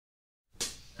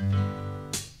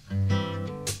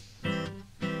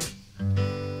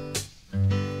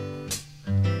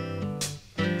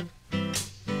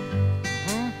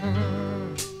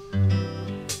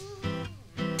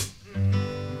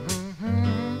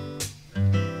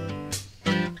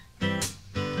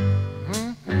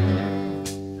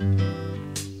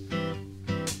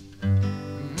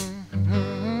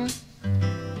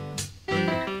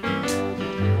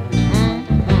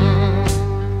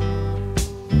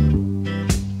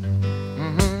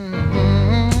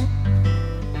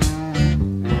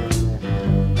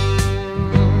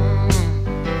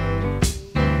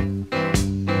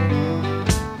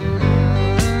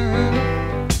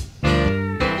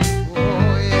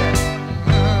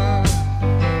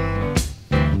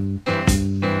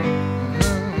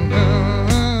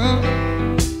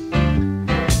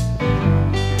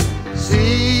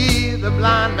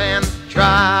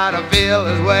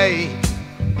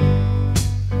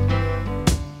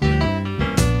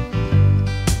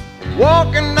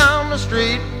walking down the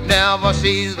street, never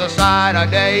sees the sight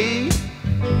of day.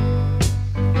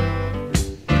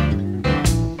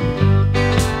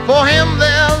 For him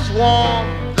there's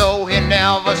warmth, though he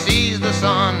never sees the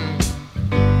sun.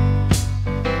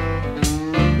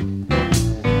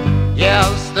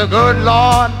 Yes, the good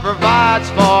Lord provides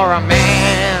for a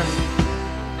man.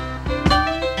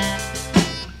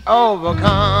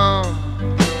 Overcome.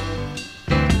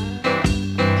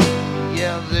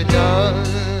 Yes, it does.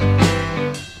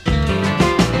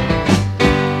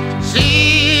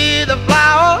 See the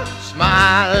flower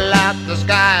smile at the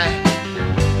sky.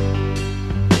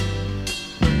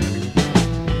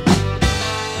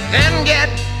 Then get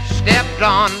stepped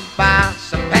on by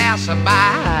some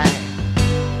passerby.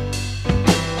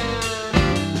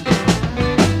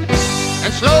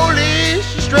 And slowly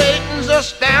she straightens her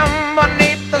stem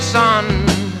beneath the sun.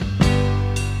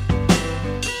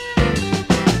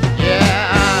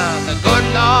 Yeah, the good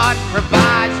Lord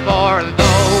provides for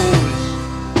those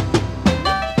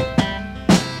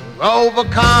who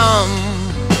overcome.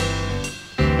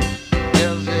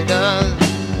 Yes, he does.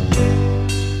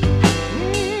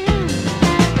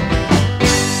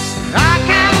 I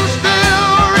can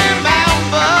still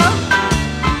remember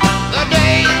the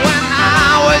days when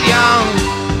I was young,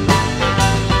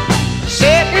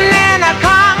 sitting in a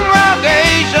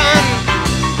congregation,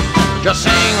 just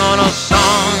sing on a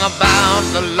song about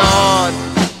the Lord.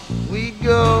 We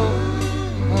go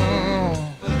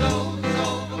for those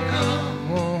overcome.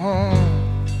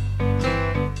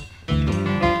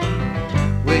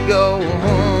 We go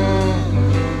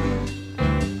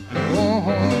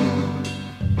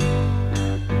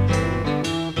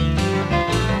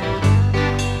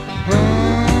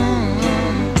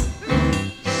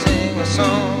sing a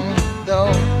song,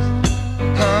 those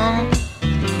come.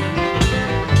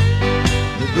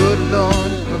 The good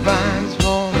Lord provides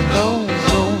for those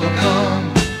overcome.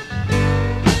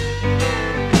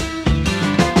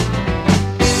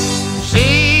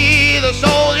 See the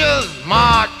soldiers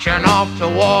marching off to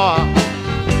war.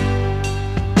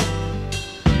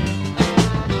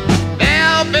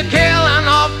 They'll be killing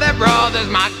off their brothers,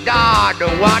 my God,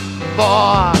 what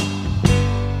for?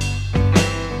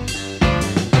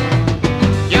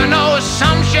 You know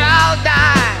some shall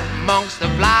die amongst the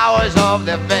flowers of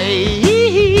their faith.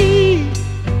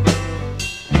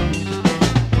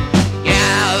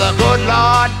 Yeah, the good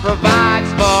Lord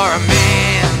provides for a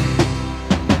man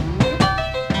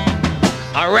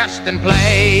a resting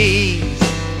place.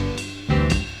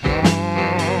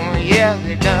 Yes,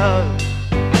 he does.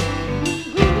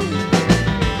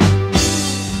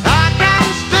 I can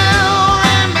still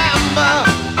remember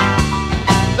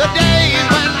the days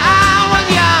when I was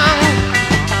young,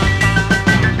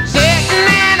 sitting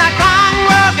in a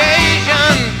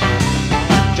congregation,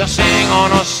 just sing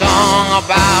on a song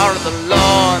about the Lord.